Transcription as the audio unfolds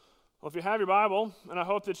Well, if you have your Bible, and I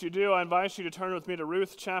hope that you do, I invite you to turn with me to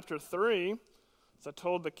Ruth chapter 3. As I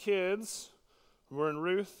told the kids, we're in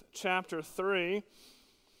Ruth chapter 3.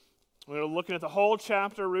 We're looking at the whole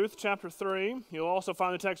chapter, Ruth chapter 3. You'll also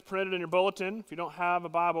find the text printed in your bulletin if you don't have a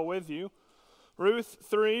Bible with you. Ruth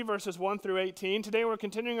 3, verses 1 through 18. Today we're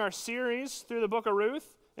continuing our series through the book of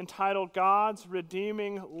Ruth entitled God's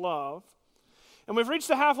Redeeming Love. And we've reached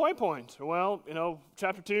the halfway point. Well,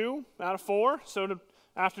 chapter 2 out of 4.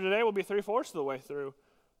 After today, we'll be 3/4 of the way through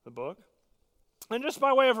the book. And just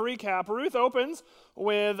by way of recap, Ruth opens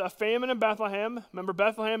with a famine in Bethlehem. Remember,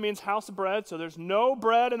 Bethlehem means house of bread, so there's no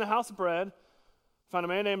bread in the house of bread. Find a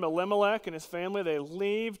man named Elimelech and his family. They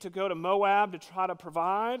leave to go to Moab to try to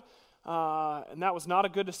provide, and that was not a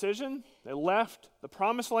good decision. They left the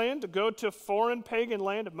promised land to go to foreign pagan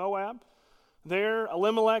land of Moab. There,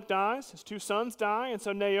 Elimelech dies, his 2 sons die, and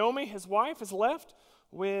so Naomi, his wife, is left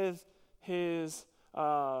with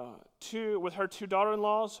her 2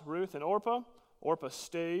 daughter-in-laws, Ruth and Orpah. Orpah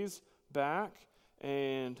stays back,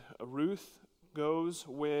 and Ruth goes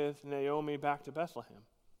with Naomi back to Bethlehem.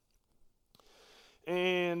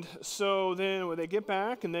 And so then when they get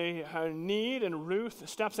back and they have need, and Ruth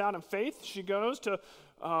steps out in faith, she goes to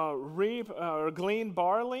reap or glean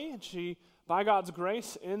barley, and she, by God's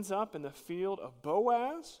grace, ends up in the field of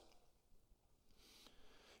Boaz.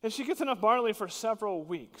 And she gets enough barley for several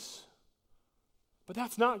weeks. But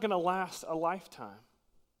that's not going to last a lifetime.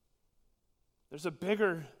 There's a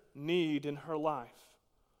bigger need in her life.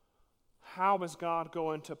 How is God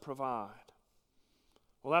going to provide?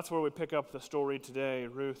 Well, that's where we pick up the story today,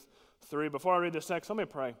 Ruth 3. Before I read this text, let me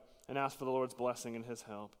pray and ask for the Lord's blessing and his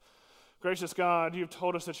help. Gracious God, you've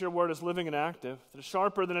told us that your word is living and active, that it's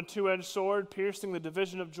sharper than a 2-edged sword, piercing the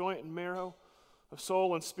division of joint and marrow, of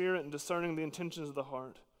soul and spirit, and discerning the intentions of the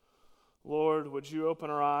heart. Lord, would you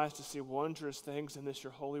open our eyes to see wondrous things in this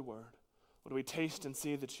your holy word? Would we taste and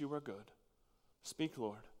see that you are good? Speak,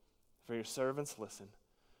 Lord, for your servants listen.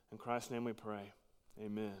 In Christ's name we pray.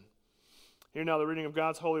 Amen. Hear now the reading of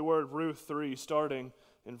God's holy word, Ruth 3, starting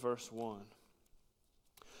in verse 1.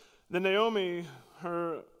 Then Naomi,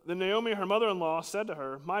 her mother-in-law, said to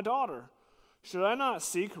her, "My daughter, should I not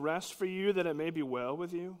seek rest for you that it may be well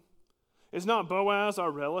with you? Is not Boaz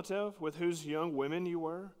our relative, with whose young women you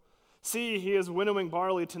were? See, he is winnowing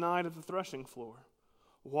barley tonight at the threshing floor.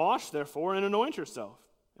 Wash, therefore, and anoint yourself,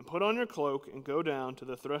 and put on your cloak, and go down to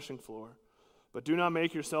the threshing floor. But do not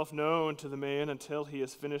make yourself known to the man until he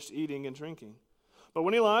has finished eating and drinking. But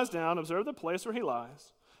when he lies down, observe the place where he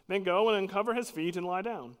lies. Then go and uncover his feet and lie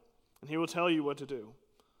down, and he will tell you what to do."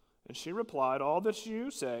 And she replied, "All that you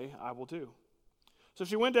say I will do." So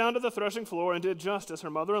she went down to the threshing floor and did just as her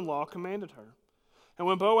mother-in-law commanded her. And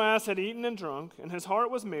when Boaz had eaten and drunk, and his heart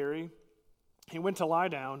was merry, he went to lie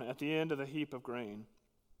down at the end of the heap of grain.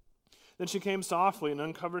 Then she came softly and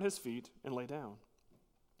uncovered his feet and lay down.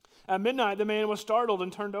 At midnight the man was startled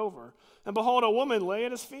and turned over, and behold, a woman lay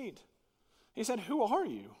at his feet. He said, "Who are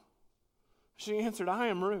you?" She answered, "I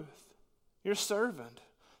am Ruth, your servant.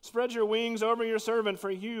 Spread your wings over your servant, for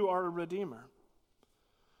you are a redeemer."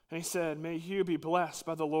 And he said, "May you be blessed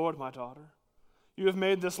by the Lord, my daughter. You have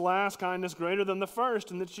made this last kindness greater than the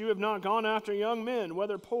first, in that you have not gone after young men,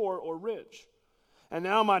 whether poor or rich. And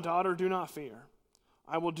now, my daughter, do not fear.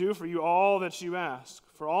 I will do for you all that you ask,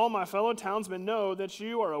 for all my fellow townsmen know that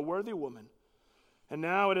you are a worthy woman. And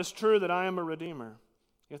now it is true that I am a redeemer,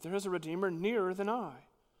 yet there is a redeemer nearer than I.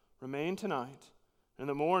 Remain tonight. In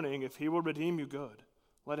the morning, if he will redeem you, good,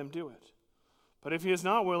 let him do it. But if he is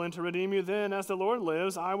not willing to redeem you, then, as the Lord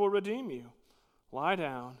lives, I will redeem you. Lie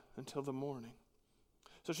down until the morning."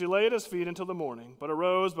 So she lay at his feet until the morning, but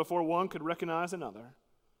arose before one could recognize another.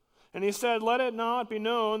 And he said, "Let it not be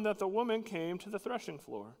known that the woman came to the threshing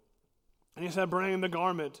floor." And he said, "Bring the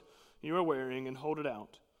garment you are wearing and hold it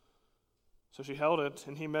out." So she held it,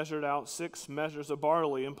 and he measured out 6 measures of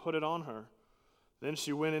barley and put it on her. Then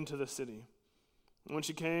she went into the city. And when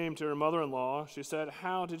she came to her mother-in-law, she said,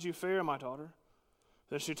 "How did you fare, my daughter?"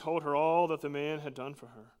 Then she told her all that the man had done for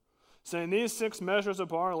her, saying, "These 6 measures of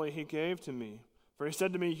barley he gave to me. For he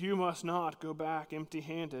said to me, 'You must not go back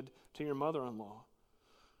empty-handed to your mother-in-law.'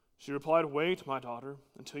 She replied, 'Wait, my daughter,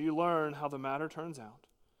 until you learn how the matter turns out.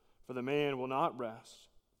 For the man will not rest,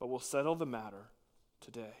 but will settle the matter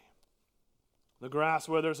today.' The grass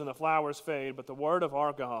withers and the flowers fade, but the word of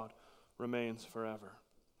our God remains forever."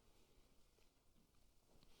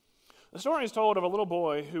 The story is told of a little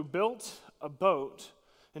boy who built a boat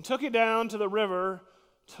and took it down to the river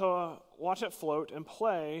to watch it float and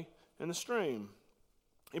play in the stream.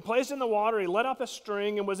 He placed it in the water, he let up a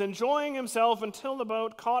string, and was enjoying himself until the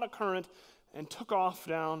boat caught a current and took off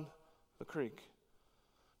down the creek.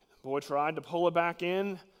 The boy tried to pull it back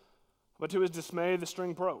in, but to his dismay, the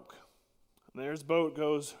string broke. And there his boat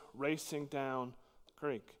goes racing down the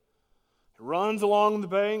creek. He runs along the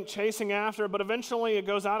bank, chasing after it, but eventually it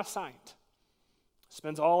goes out of sight.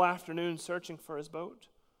 Spends all afternoon searching for his boat,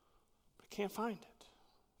 but can't find it.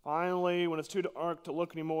 Finally, when it's too dark to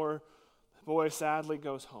look anymore, the boy sadly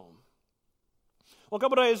goes home. Well, a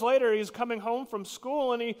couple days later, he's coming home from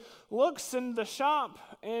school, and he looks in the shop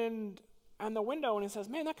and the window, and he says,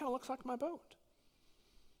 man, that kind of looks like my boat.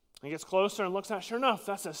 He gets closer and looks at it. Sure enough,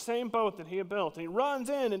 that's the same boat that he had built. And he runs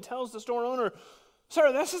in and tells the store owner,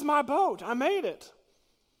 sir, this is my boat. I made it.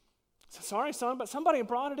 He says, sorry, son, but somebody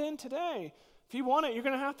brought it in today. If you want it, you're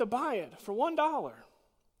going to have to buy it for $1.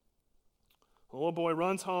 The little boy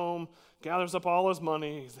runs home, gathers up all his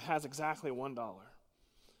money. He has exactly $1.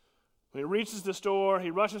 When he reaches the store,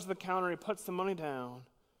 he rushes to the counter, he puts the money down.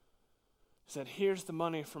 He said, here's the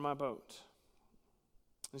money for my boat.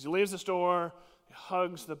 As he leaves the store, he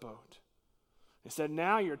hugs the boat. He said,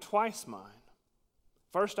 now you're twice mine.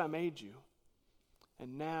 First I made you,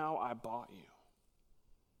 and now I bought you.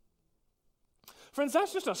 Friends,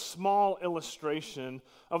 that's just a small illustration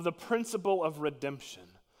of the principle of redemption,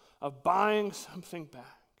 of buying something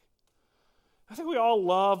back. I think we all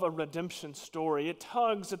love a redemption story. It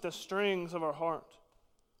tugs at the strings of our heart.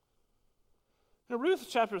 Now, Ruth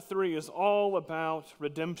chapter 3 is all about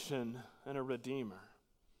redemption and a redeemer.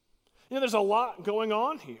 You know, there's a lot going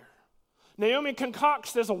on here. Naomi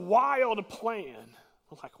concocts this wild plan.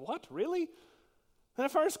 We're like, what, really? And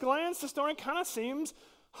at first glance, the story kind of seems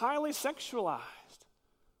highly sexualized.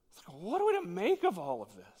 It's like, what are we to make of all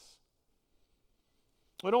of this?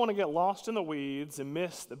 We don't want to get lost in the weeds and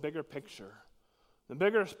miss the bigger picture. The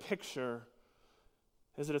bigger picture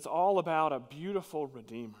is that it's all about a beautiful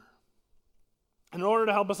redeemer. In order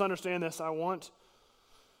to help us understand this, I want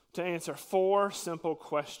to answer 4 simple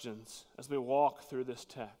questions as we walk through this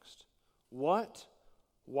text. What,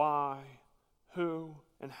 why, who,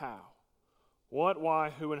 and how? What,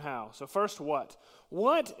 why, who, and how? So first, what?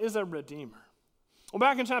 What is a redeemer? Well,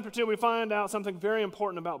 back in chapter 2, we find out something very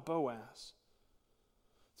important about Boaz.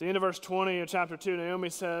 At the end of verse 20 of chapter 2, Naomi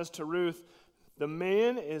says to Ruth, the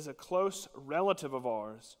man is a close relative of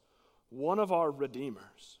ours, one of our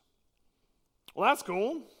redeemers. Well, that's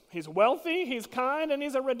cool. He's wealthy, he's kind, and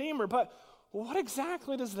he's a redeemer. But what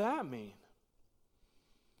exactly does that mean?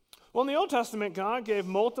 Well, in the Old Testament, God gave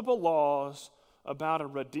multiple laws about a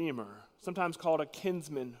redeemer, sometimes called a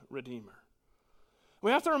kinsman redeemer.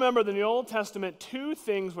 We have to remember that in the Old Testament, 2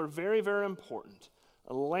 things were very, very important: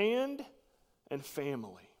 land and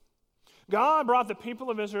family. God brought the people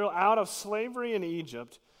of Israel out of slavery in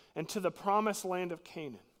Egypt and to the promised land of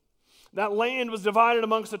Canaan. That land was divided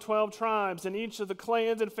amongst the 12 tribes, and each of the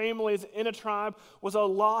clans and families in a tribe was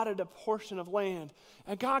allotted a portion of land.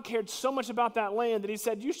 And God cared so much about that land that he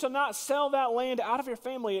said, you shall not sell that land out of your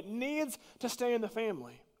family. It needs to stay in the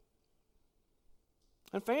family.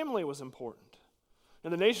 And family was important.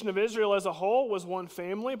 And the nation of Israel as a whole was one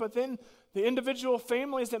family, but then the individual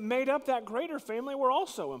families that made up that greater family were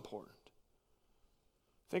also important.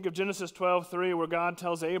 Think of Genesis 12:3, where God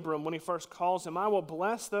tells Abram when he first calls him, I will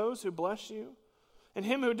bless those who bless you, and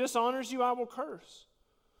him who dishonors you I will curse.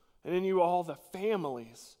 And in you all the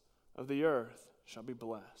families of the earth shall be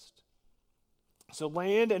blessed. So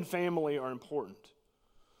land and family are important.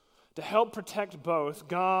 To help protect both,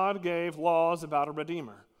 God gave laws about a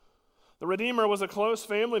redeemer. The redeemer was a close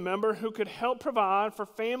family member who could help provide for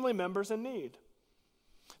family members in need.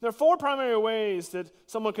 There are 4 primary ways that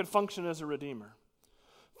someone could function as a redeemer.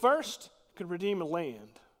 First, could redeem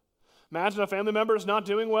land. Imagine a family member is not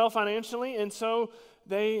doing well financially, and so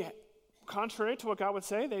they, contrary to what God would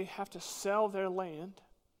say, they have to sell their land.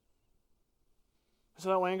 So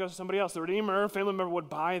that land goes to somebody else. The redeemer, family member, would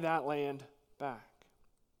buy that land back.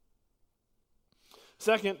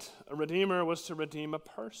 Second, a redeemer was to redeem a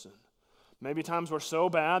person. Maybe times were so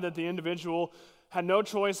bad that the individual had no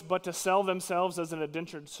choice but to sell themselves as an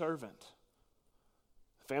indentured servant.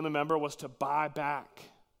 The family member was to buy back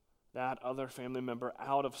that other family member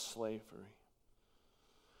out of slavery.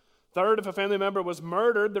 Third, if a family member was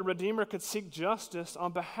murdered, the redeemer could seek justice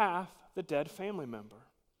on behalf of the dead family member.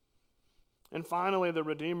 And finally, the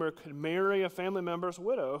redeemer could marry a family member's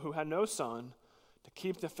widow who had no son to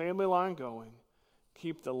keep the family line going,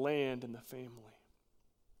 keep the land in the family.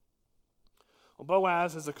 Well,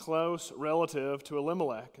 Boaz is a close relative to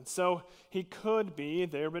Elimelech, and so he could be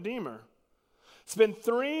their redeemer. It's been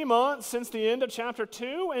 3 months since the end of chapter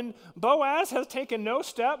 2, and Boaz has taken no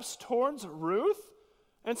steps towards Ruth,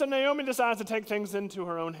 and so Naomi decides to take things into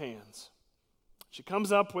her own hands. She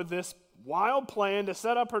comes up with this wild plan to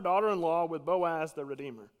set up her daughter-in-law with Boaz the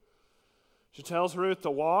Redeemer. She tells Ruth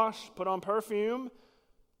to wash, put on perfume,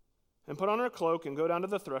 and put on her cloak and go down to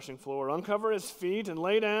the threshing floor, uncover his feet and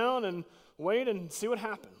lay down and wait and see what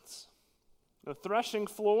happens. The threshing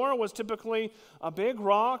floor was typically a big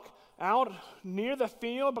rock out near the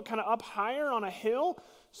field, but kind of up higher on a hill,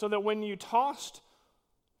 so that when you tossed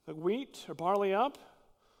the wheat or barley up,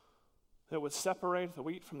 it would separate the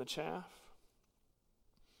wheat from the chaff.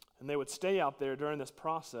 And they would stay out there during this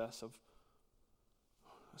process of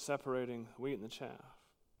separating the wheat and the chaff.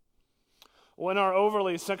 Well, in our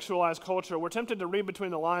overly sexualized culture, we're tempted to read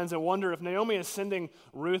between the lines and wonder if Naomi is sending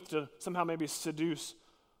Ruth to somehow maybe seduce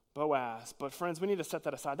Boaz. But friends, we need to set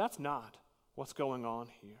that aside. That's not what's going on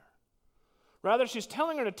here. Rather, she's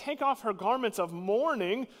telling her to take off her garments of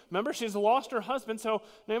mourning. Remember, she's lost her husband. So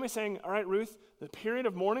Naomi's saying, all right, Ruth, the period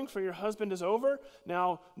of mourning for your husband is over.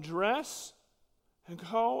 Now dress and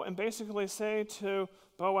go and basically say to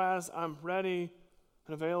Boaz, I'm ready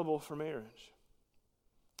and available for marriage.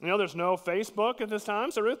 You know, there's no Facebook at this time,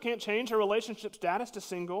 so Ruth can't change her relationship status to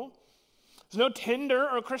single. There's no Tinder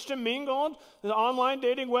or Christian Mingle, there's online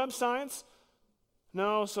dating websites.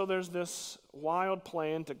 No, so there's this wild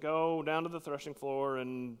plan to go down to the threshing floor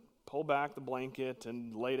and pull back the blanket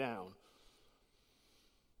and lay down.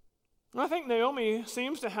 And I think Naomi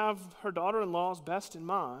seems to have her daughter-in-law's best in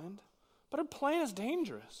mind, but her plan is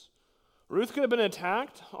dangerous. Ruth could have been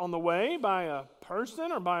attacked on the way by a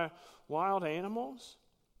person or by wild animals.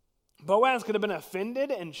 Boaz could have been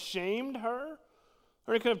offended and shamed her,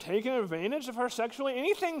 or he could have taken advantage of her sexually.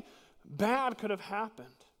 Anything bad could have happened.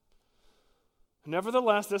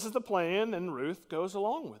 Nevertheless, this is the plan, and Ruth goes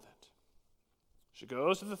along with it. She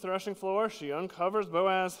goes to the threshing floor, she uncovers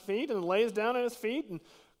Boaz's feet and lays down at his feet, and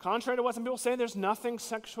contrary to what some people say, there's nothing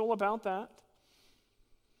sexual about that.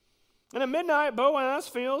 And at midnight, Boaz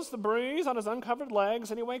feels the breeze on his uncovered legs,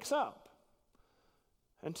 and he wakes up.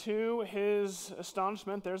 And to his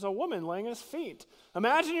astonishment, there's a woman laying at his feet.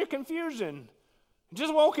 Imagine your confusion. You've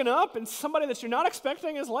just woken up, and somebody that you're not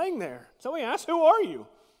expecting is laying there. So he asks, who are you?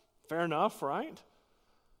 Fair enough, right?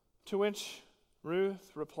 To which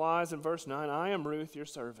Ruth replies in verse 9, I am Ruth, your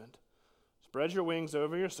servant. Spread your wings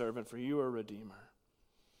over your servant, for you are a redeemer.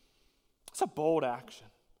 It's a bold action.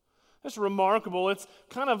 It's remarkable. It's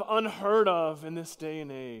kind of unheard of in this day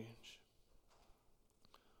and age.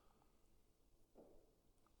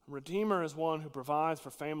 A redeemer is one who provides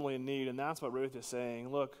for family in need, and that's what Ruth is saying.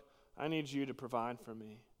 Look, I need you to provide for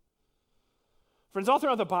me. Friends, all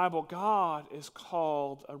throughout the Bible, God is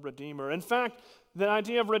called a redeemer. In fact, the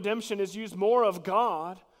idea of redemption is used more of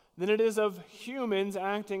God than it is of humans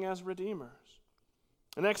acting as redeemers.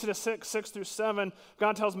 In Exodus 6:6-7,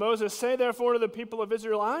 God tells Moses, say therefore to the people of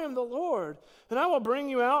Israel, I am the Lord, and I will bring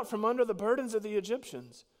you out from under the burdens of the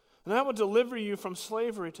Egyptians, and I will deliver you from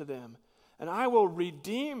slavery to them, and I will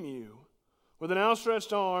redeem you with an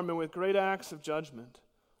outstretched arm and with great acts of judgment.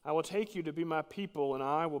 I will take you to be my people, and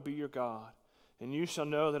I will be your God. And you shall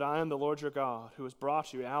know that I am the Lord your God, who has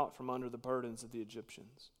brought you out from under the burdens of the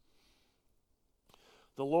Egyptians.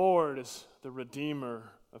 The Lord is the Redeemer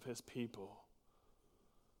of his people.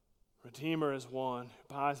 Redeemer is one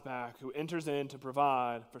who buys back, who enters in to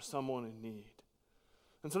provide for someone in need.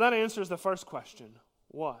 And so that answers the first question,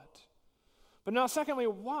 what? But now secondly,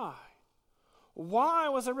 why? Why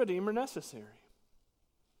was a Redeemer necessary?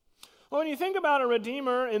 Well, when you think about a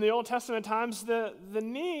redeemer in the Old Testament times, the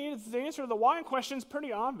answer to the why question is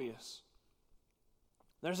pretty obvious.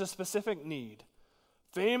 There's a specific need.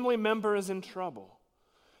 Family member is in trouble.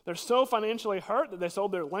 They're so financially hurt that they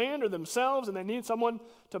sold their land or themselves and they need someone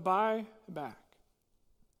to buy back.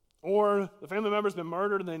 Or the family member's been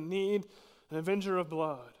murdered and they need an avenger of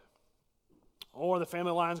blood. Or the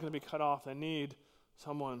family line is going to be cut off. They need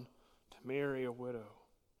someone to marry a widow.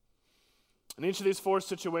 In each of these four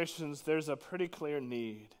situations, there's a pretty clear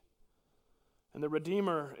need. And the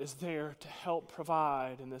Redeemer is there to help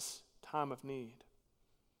provide in this time of need.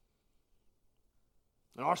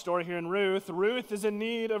 In our story here in Ruth is in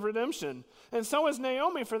need of redemption. And so is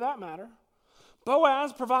Naomi, for that matter.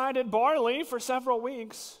 Boaz provided barley for several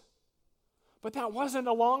weeks, but that wasn't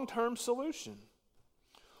a long-term solution.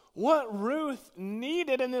 What Ruth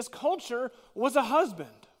needed in this culture was a husband.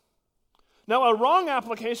 Now, a wrong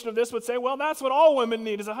application of this would say, well, that's what all women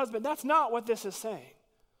need is a husband. That's not what this is saying.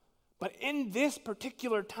 But in this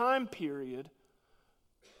particular time period,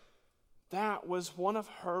 that was one of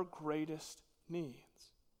her greatest needs.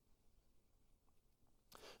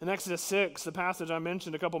 In Exodus 6, the passage I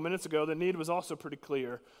mentioned a couple minutes ago, the need was also pretty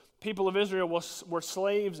clear. People of Israel were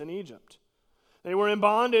slaves in Egypt. They were in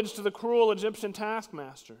bondage to the cruel Egyptian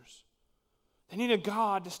taskmasters. They needed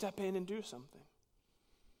God to step in and do something.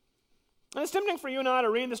 And it's tempting for you and I to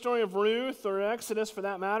read the story of Ruth or Exodus for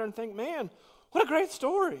that matter and think, man, what a great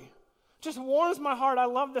story. It just warms my heart. I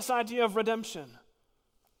love this idea of redemption.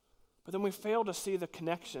 But then we fail to see the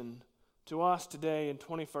connection to us today in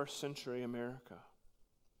 21st century America.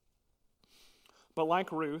 But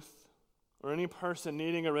like Ruth, or any person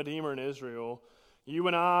needing a redeemer in Israel, you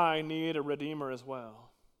and I need a redeemer as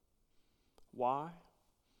well. Why?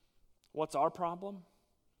 What's our problem?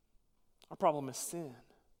 Our problem is sin.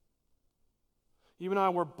 You and I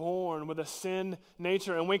were born with a sin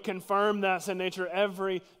nature, and we confirm that sin nature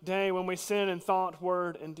every day when we sin in thought,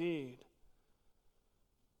 word, and deed.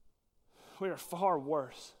 We are far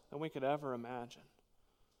worse than we could ever imagine.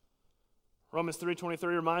 Romans 3:23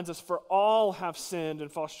 reminds us, for all have sinned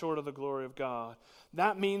and fall short of the glory of God.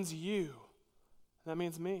 That means you. That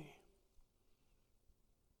means me.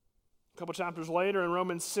 A couple chapters later in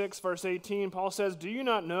Romans 6, verse 18, Paul says, do you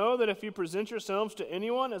not know that if you present yourselves to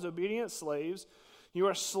anyone as obedient slaves, you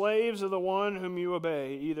are slaves of the one whom you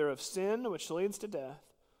obey, either of sin, which leads to death,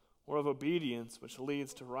 or of obedience, which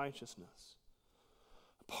leads to righteousness.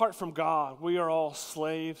 Apart from God, we are all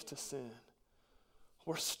slaves to sin.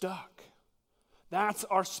 We're stuck. That's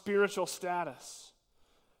our spiritual status.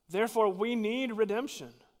 Therefore, we need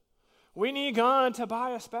redemption. We need God to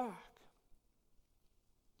buy us back.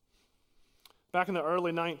 Back in the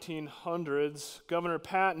early 1900s, Governor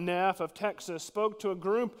Pat Neff of Texas spoke to a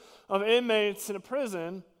group of inmates in a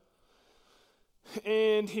prison,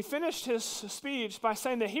 and he finished his speech by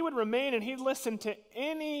saying that he would remain and he'd listen to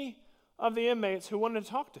any of the inmates who wanted to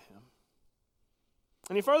talk to him.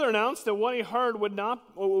 And he further announced that what he heard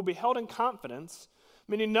would be held in confidence,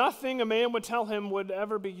 meaning nothing a man would tell him would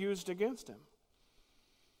ever be used against him.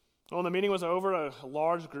 When the meeting was over, a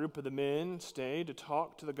large group of the men stayed to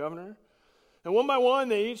talk to the governor. And one by one,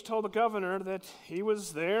 they each told the governor that he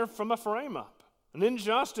was there from a frame-up, an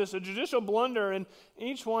injustice, a judicial blunder, and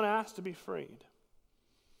each one asked to be freed.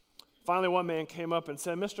 Finally, one man came up and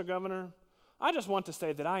said, Mr. Governor, I just want to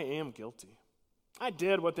say that I am guilty. I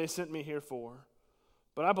did what they sent me here for,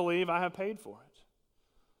 but I believe I have paid for it.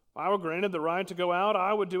 If I were granted the right to go out,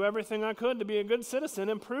 I would do everything I could to be a good citizen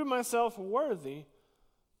and prove myself worthy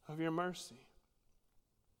of your mercy.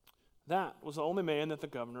 That was the only man that the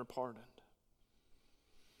governor pardoned.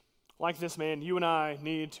 Like this man, you and I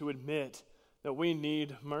need to admit that we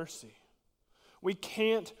need mercy. We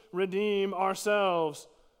can't redeem ourselves.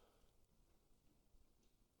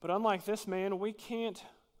 But unlike this man, we can't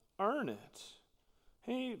earn it.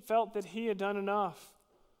 He felt that he had done enough,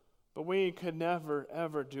 but we could never,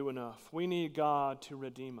 ever do enough. We need God to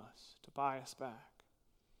redeem us, to buy us back.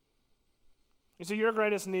 You see, your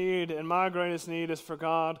greatest need and my greatest need is for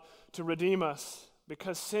God to redeem us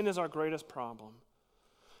because sin is our greatest problem.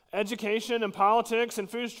 Education and politics and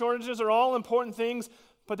food shortages are all important things,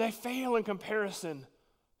 but they fail in comparison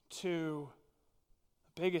to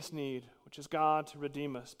the biggest need, which is God to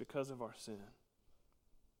redeem us because of our sin.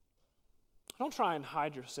 Don't try and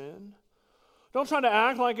hide your sin. Don't try to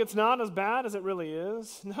act like it's not as bad as it really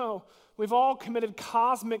is. No, we've all committed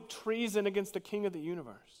cosmic treason against the King of the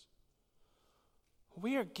universe.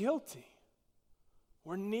 We are guilty.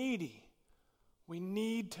 We're needy. We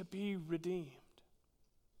need to be redeemed.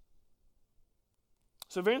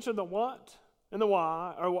 So we've answered the what and the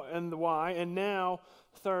why, and now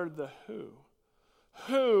third, the who.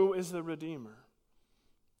 Who is the Redeemer?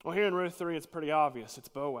 Well, here in Ruth 3, it's pretty obvious. It's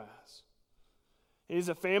Boaz. He's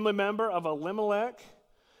a family member of Elimelech.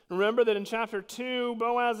 Remember that in chapter 2,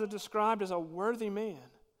 Boaz is described as a worthy man.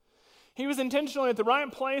 He was intentionally at the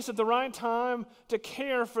right place at the right time to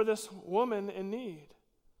care for this woman in need.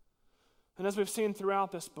 And as we've seen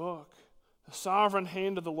throughout this book, the sovereign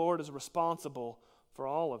hand of the Lord is responsible for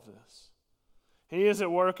all of this. He is at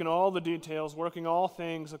work in all the details, working all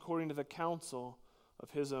things according to the counsel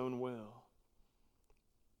of his own will.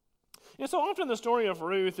 So often the story of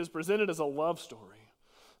Ruth is presented as a love story.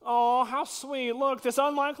 Oh, how sweet. Look, this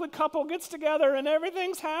unlikely couple gets together and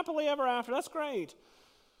everything's happily ever after. That's great.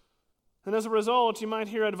 And as a result, you might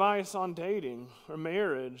hear advice on dating or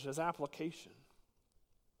marriage as application.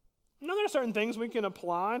 There are certain things we can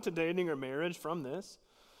apply to dating or marriage from this.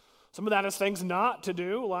 Some of that is things not to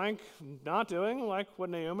do, like not doing, like what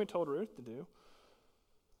Naomi told Ruth to do.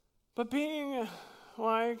 But being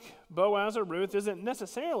like Boaz or Ruth isn't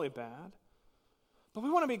necessarily bad. But we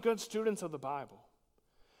want to be good students of the Bible.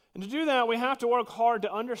 And to do that, we have to work hard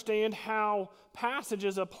to understand how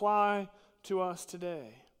passages apply to us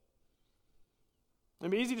today.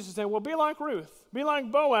 It'd be easy just to say, well, be like Ruth, be like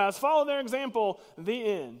Boaz, follow their example, the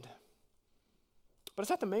end. But is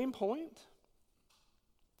that the main point?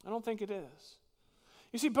 I don't think it is.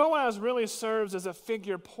 You see, Boaz really serves as a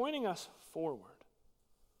figure pointing us forward.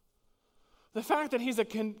 The fact that he's a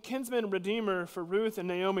kinsman redeemer for Ruth and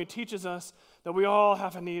Naomi teaches us that we all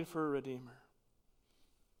have a need for a redeemer.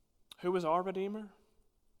 Who is our redeemer?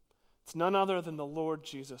 It's none other than the Lord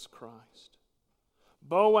Jesus Christ.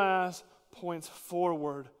 Boaz points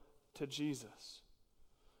forward to Jesus.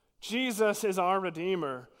 Jesus is our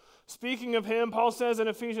redeemer. Speaking of him, Paul says in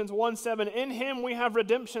Ephesians 1:7, "In him we have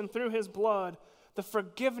redemption through his blood, the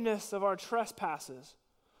forgiveness of our trespasses,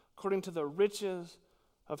 according to the riches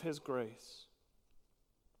of his grace."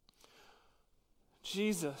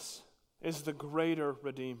 Jesus is the greater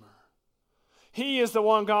redeemer. He is the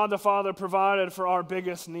one God the Father provided for our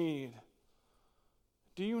biggest need.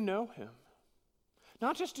 Do you know him?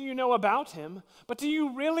 Not just do you know about him, but do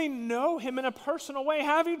you really know him in a personal way?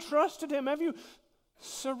 Have you trusted him? Have you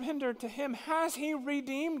surrendered to him? Has he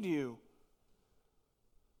redeemed you?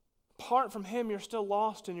 Apart from him, you're still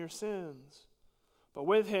lost in your sins. But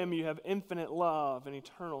with him, you have infinite love and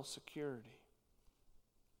eternal security.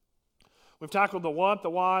 We've tackled the what, the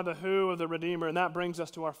why, the who of the Redeemer, and that brings us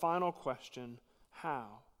to our final question: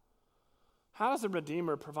 how? How does the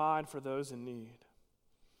Redeemer provide for those in need?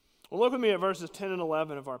 Well, look with me at verses 10 and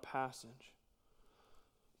 11 of our passage.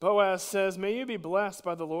 Boaz says, "May you be blessed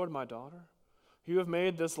by the Lord, my daughter. You have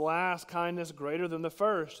made this last kindness greater than the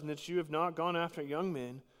first, in that you have not gone after young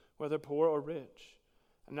men, whether poor or rich.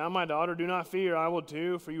 And now, my daughter, do not fear. I will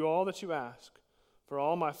do for you all that you ask. For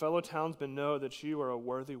all my fellow townsmen know that you are a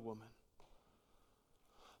worthy woman."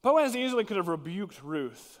 Boaz easily could have rebuked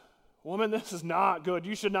Ruth. "Woman, this is not good.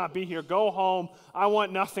 You should not be here. Go home. I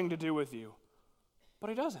want nothing to do with you." But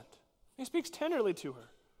he doesn't. He speaks tenderly to her.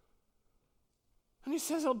 And he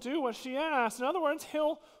says he'll do what she asks. In other words,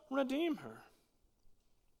 he'll redeem her.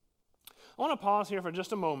 I want to pause here for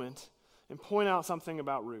just a moment and point out something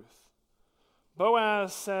about Ruth.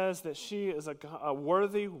 Boaz says that she is a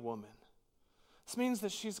worthy woman. This means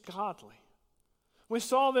that she's godly. We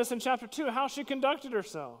saw this in chapter 2, how she conducted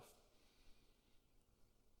herself.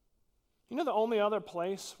 You know the only other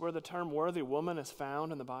place where the term worthy woman is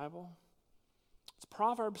found in the Bible? It's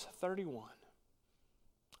Proverbs 31.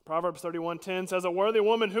 Proverbs 31:10 says, "A worthy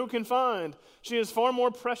woman who can find? She is far more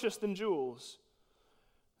precious than jewels."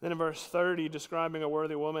 Then in verse 30, describing a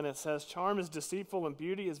worthy woman, it says, "Charm is deceitful and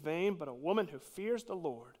beauty is vain, but a woman who fears the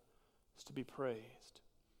Lord is to be praised."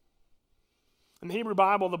 In the Hebrew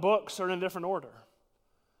Bible, the books are in a different order.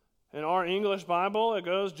 In our English Bible, it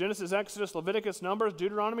goes Genesis, Exodus, Leviticus, Numbers,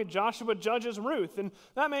 Deuteronomy, Joshua, Judges, Ruth. And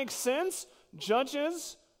that makes sense.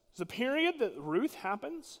 Judges is the period that Ruth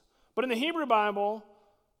happens. But in the Hebrew Bible,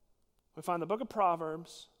 we find the book of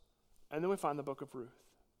Proverbs, and then we find the book of Ruth.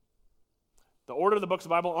 The order of the books of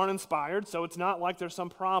the Bible aren't inspired, so it's not like there's some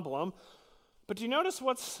problem. But do you notice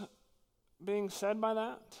what's being said by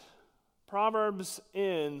that? Proverbs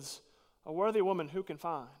ends, "A worthy woman who can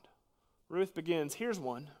find?" Ruth begins, "Here's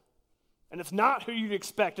one." And it's not who you'd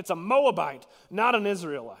expect. It's a Moabite, not an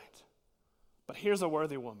Israelite. But here's a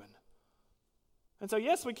worthy woman. And so,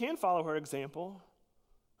 yes, we can follow her example.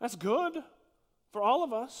 That's good for all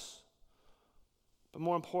of us. But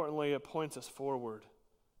more importantly, it points us forward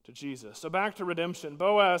to Jesus. So back to redemption.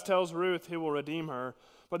 Boaz tells Ruth he will redeem her.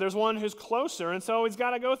 But there's one who's closer, and so he's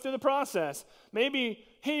got to go through the process. Maybe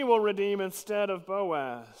he will redeem instead of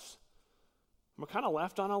Boaz. We're kind of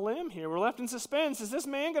left on a limb here. We're left in suspense. Is this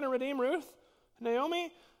man going to redeem Ruth?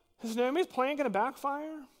 Naomi? Is Naomi's plan going to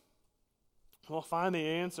backfire? We'll find the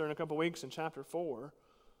answer in a couple weeks in chapter 4.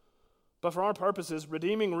 But for our purposes,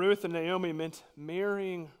 redeeming Ruth and Naomi meant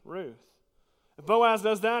marrying Ruth. If Boaz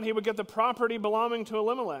does that, he would get the property belonging to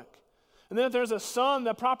Elimelech. And then if there's a son,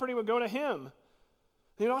 that property would go to him.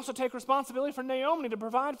 He'd also take responsibility for Naomi to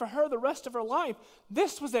provide for her the rest of her life.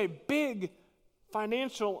 This was a big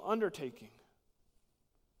financial undertaking.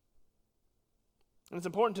 And it's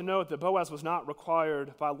important to note that Boaz was not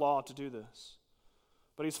required by law to do this,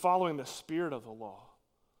 but he's following the spirit of the law.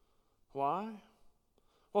 Why?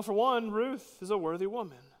 Well, for one, Ruth is a worthy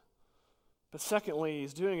woman. But secondly,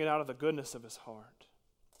 he's doing it out of the goodness of his heart.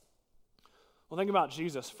 Well, think about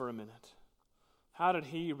Jesus for a minute. How did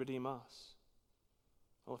he redeem us?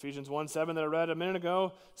 Well, Ephesians 1:7 that I read a minute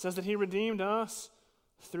ago says that he redeemed us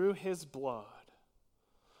through his blood.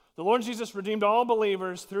 The Lord Jesus redeemed all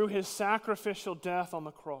believers through his sacrificial death on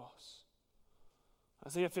the cross.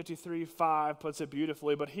 Isaiah 53:5 puts it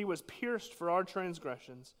beautifully, "But he was pierced for our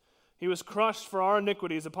transgressions. He was crushed for our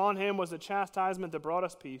iniquities. Upon him was the chastisement that brought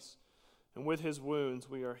us peace, and with his wounds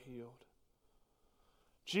we are healed."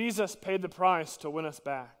 Jesus paid the price to win us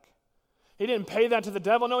back. He didn't pay that to the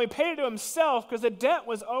devil. No, he paid it to himself because the debt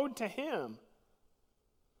was owed to him.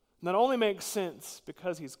 And that only makes sense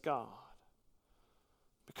because he's God.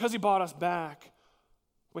 Because he bought us back,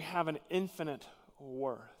 we have an infinite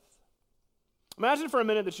worth. Imagine for a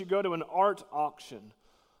minute that you go to an art auction.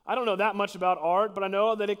 I don't know that much about art, but I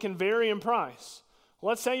know that it can vary in price.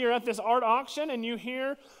 Let's say you're at this art auction and you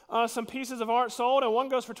hear some pieces of art sold and one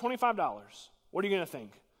goes for $25. What are you going to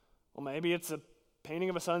think? Well, maybe it's a painting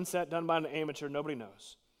of a sunset done by an amateur, nobody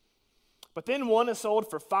knows. But then one is sold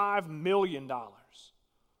for $5 million. What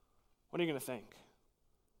are you going to think?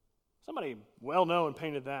 Somebody well-known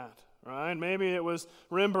painted that, right? Maybe it was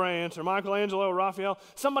Rembrandt or Michelangelo or Raphael.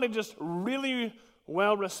 Somebody just really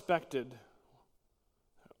well-respected.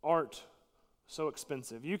 Art, so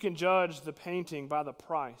expensive. You can judge the painting by the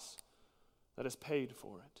price that is paid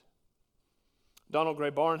for it. Donald Gray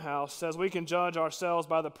Barnhouse says we can judge ourselves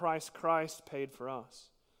by the price Christ paid for us,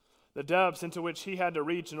 the depths into which he had to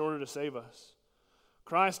reach in order to save us.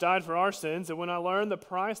 Christ died for our sins, and when I learned the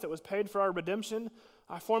price that was paid for our redemption,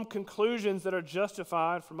 I formed conclusions that are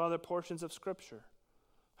justified from other portions of Scripture.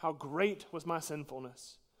 How great was my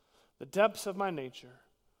sinfulness, the depths of my nature,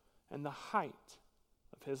 and the height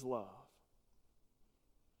of his love.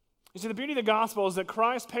 You see, the beauty of the gospel is that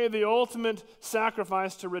Christ paid the ultimate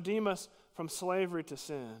sacrifice to redeem us from slavery to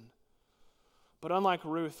sin. But unlike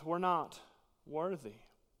Ruth, we're not worthy.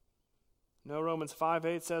 No, Romans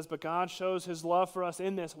 5:8 says, but God shows his love for us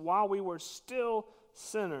in this: while we were still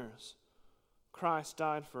sinners, Christ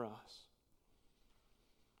died for us.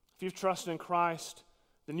 If you've trusted in Christ,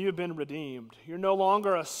 then you have been redeemed. You're no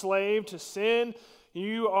longer a slave to sin.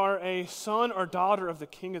 You are a son or daughter of the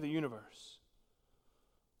King of the universe.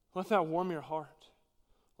 Let that warm your heart.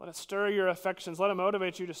 Let it stir your affections. Let it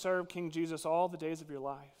motivate you to serve King Jesus all the days of your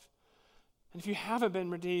life. And if you haven't been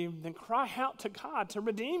redeemed, then cry out to God to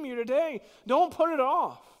redeem you today. Don't put it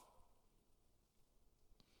off.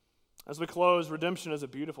 As we close, redemption is a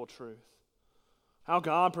beautiful truth. How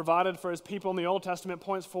God provided for his people in the Old Testament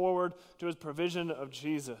points forward to his provision of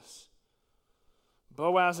Jesus.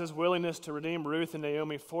 Boaz's willingness to redeem Ruth and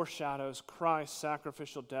Naomi foreshadows Christ's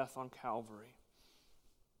sacrificial death on Calvary.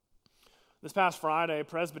 This past Friday,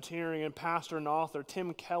 Presbyterian pastor and author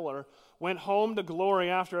Tim Keller went home to glory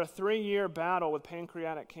after a 3-year battle with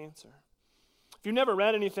pancreatic cancer. If you've never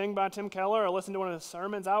read anything by Tim Keller or listened to one of his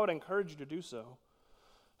sermons, I would encourage you to do so.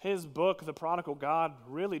 His book, The Prodigal God,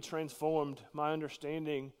 really transformed my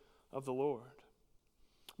understanding of the Lord.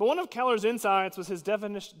 But one of Keller's insights was his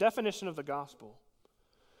definition of the gospel.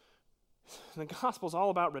 The gospel is all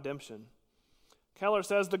about redemption. Keller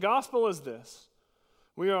says, the gospel is this: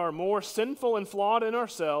 we are more sinful and flawed in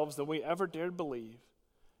ourselves than we ever dared believe.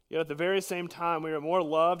 Yet at the very same time, we are more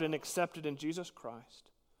loved and accepted in Jesus Christ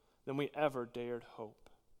than we ever dared hope.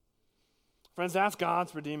 Friends, that's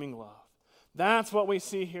God's redeeming love. That's what we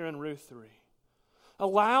see here in Ruth 3.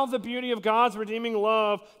 Allow the beauty of God's redeeming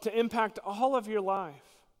love to impact all of your life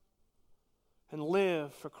and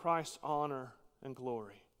live for Christ's honor and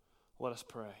glory. Let us pray.